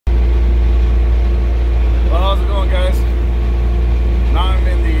guys? Now I'm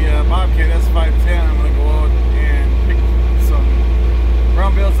in the Bobcat S510. I'm going to go out and pick some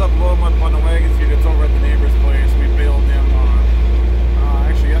brown bales up, load them up on the wagons here that's over at the neighbor's place. We baled them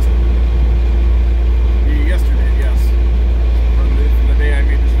actually yesterday, yes. From the day I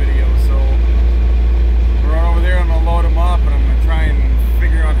made this video. So we're over there, I'm going to load them up and I'm going to try and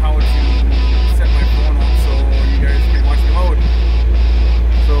figure out how to set my phone up so you guys can watch me load.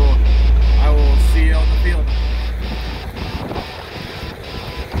 So I will see you out in the field.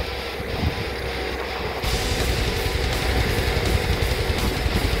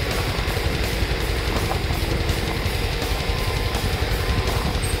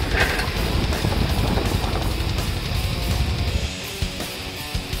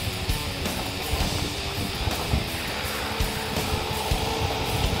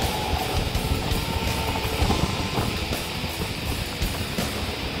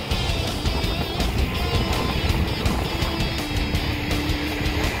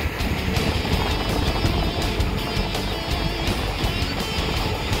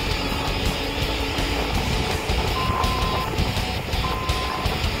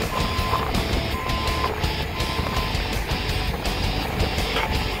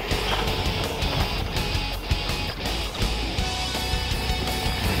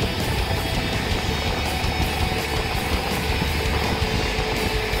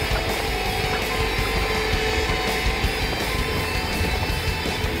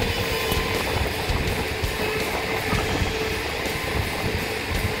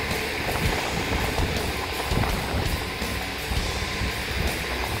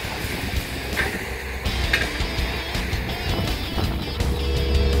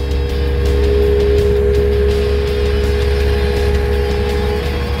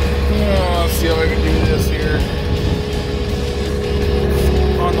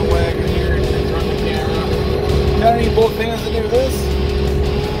 Both hands to do this.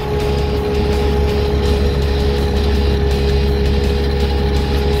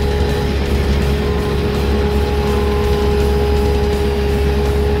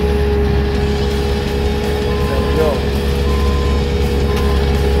 There we go.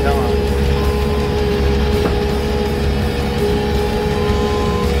 Come on.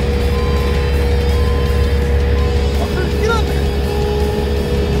 Get up there.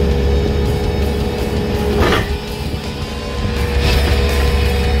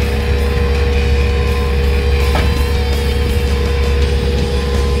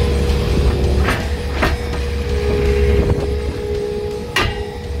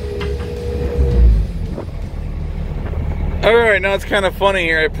 Alright, now it's kind of funny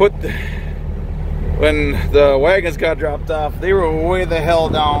here. When the wagons got dropped off, they were way the hell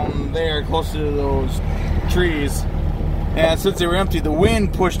down there, closer to those trees. And since they were empty, the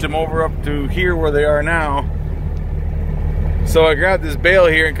wind pushed them over up to here where they are now. So I grabbed this bale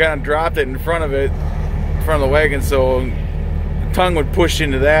here and kind of dropped it in front of it, in front of the wagon, so the tongue would push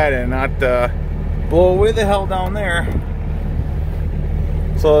into that and not blow way the hell down there.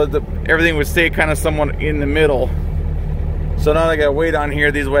 So everything would stay kind of somewhat in the middle. So now I got weight on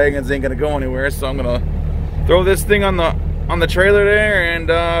here, these wagons ain't gonna go anywhere, so I'm gonna throw this thing on the trailer there and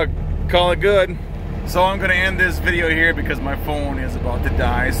call it good. So I'm gonna end this video here because my phone is about to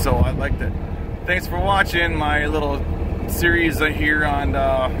die. So I'd like to thanks for watching my little series here on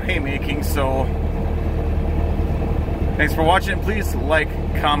haymaking. So thanks for watching. Please like,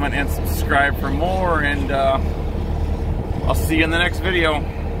 comment, and subscribe for more, and I'll see you in the next video.